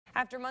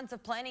After months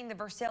of planning, the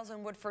Versailles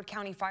and Woodford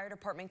County Fire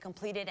Department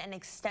completed an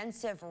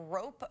extensive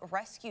rope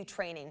rescue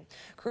training.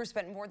 Crews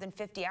spent more than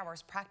 50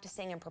 hours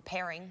practicing and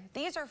preparing.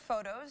 These are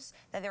photos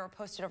that were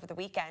posted over the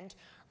weekend.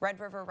 Red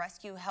River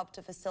Rescue helped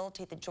to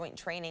facilitate the joint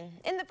training.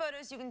 In the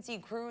photos, you can see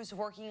crews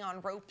working on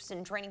ropes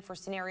and training for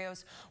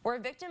scenarios where a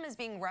victim is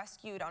being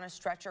rescued on a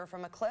stretcher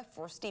from a cliff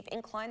or steep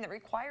incline that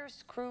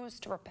requires crews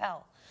to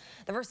rappel.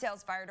 The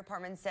Versailles Fire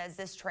Department says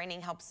this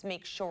training helps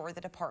make sure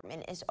the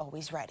department is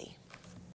always ready.